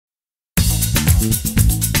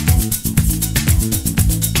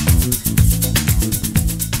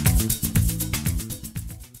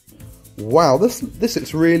Wow, this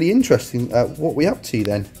looks really interesting. What are we up to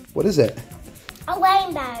then? What is it? A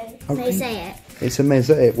rainbow. Mosaic. It's a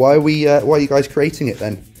mosaic. Why are you guys creating it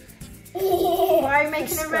then? Why are we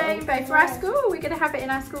making a rainbow for our school? We're going to have it in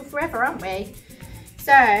our school forever, aren't we?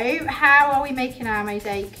 So, how are we making our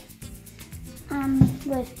mosaic?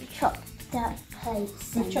 With chopped up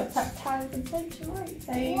plates. With chopped up tiles and plates, right?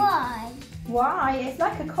 So Why? Why? It's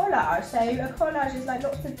like a collage. So a collage is like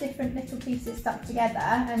lots of different little pieces stuck together,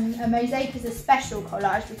 and a mosaic is a special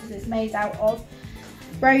collage because it's made out of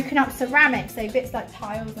broken up ceramics, so bits like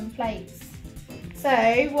tiles and plates. So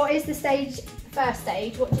what is the first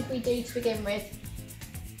stage? What did we do to begin with?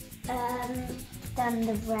 Done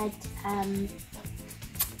the red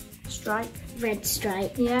Stripe. red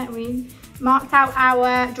stripe. Yeah, we marked out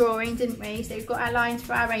our drawing, didn't we? So we've got our lines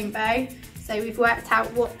for our rainbow. So we've worked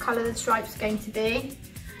out what colour the stripe's going to be.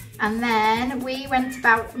 And then we went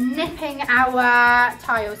about nipping our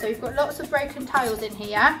tiles. So we've got lots of broken tiles in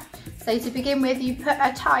here. So to begin with, you put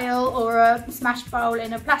a tile or a smashed bowl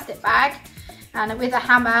in a plastic bag, and with a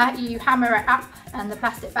hammer, you hammer it up, and the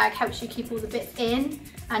plastic bag helps you keep all the bits in.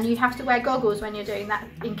 And you have to wear goggles when you're doing that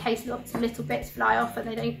in case lots of little bits fly off and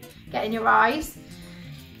they don't get in your eyes.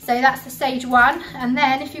 So that's the stage one. And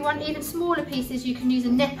then if you want even smaller pieces, you can use a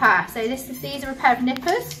nipper. So these are a pair of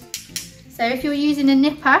nippers. So if you're using a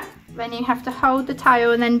nipper, then you have to hold the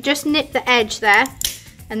tile and then just nip the edge there,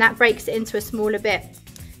 and that breaks it into a smaller bit.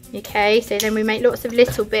 Okay, so then we make lots of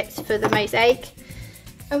little bits for the mosaic.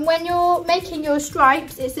 And when you're making your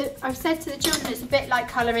stripes, I've said to the children, it's a bit like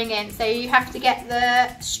colouring in. So you have to get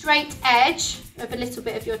the straight edge of a little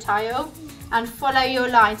bit of your tile and follow your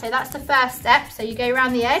line. So that's the first step. So you go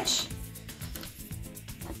around the edge.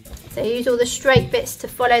 So use all the straight bits to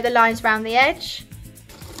follow the lines around the edge.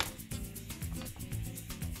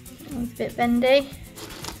 It's a bit bendy.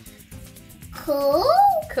 Cool.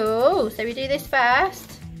 Cool. So we do this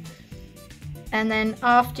first. And then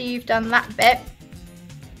after you've done that bit,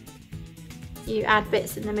 you add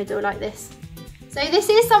bits in the middle like this. So this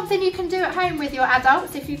is something you can do at home with your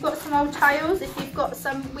adults. If you've got some old tiles, if you've got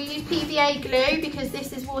we use PVA glue because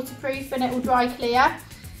this is waterproof and it will dry clear.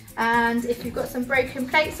 And if you've got some broken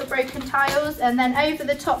plates or broken tiles, and then over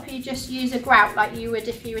the top you just use a grout like you would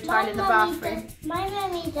if you were tiling the bathroom. My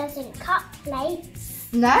mummy doesn't cut plates.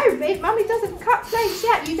 No, if mummy doesn't cut plates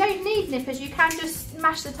yet, you don't need nippers. You can just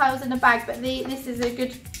smash the tiles in a bag, but this is a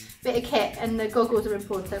good bit of kit, and the goggles are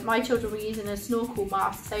important. My children were using a snorkel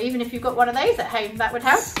mask, so even if you've got one of those at home, that would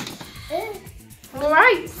help.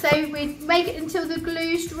 Alright, so we make it until the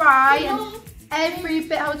glue's dry and every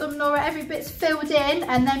bit, hold on Laura, every bit's filled in,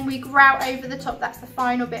 and then we grout over the top. That's the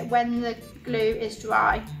final bit when the glue is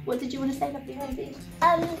dry. What did you want to say, lovely Harvey?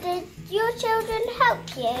 Did your children help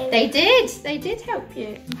you? They did help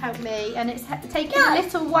me, and it's taken a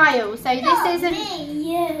little while. So this isn't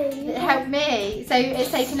you. Help me. So it's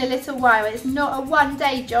taken a little while. It's not a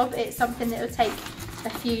one-day job. It's something that will take a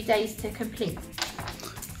few days to complete.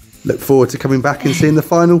 Look forward to coming back and seeing the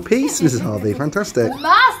final piece, Mrs. Harvey. Fantastic.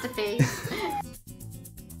 Masterpiece.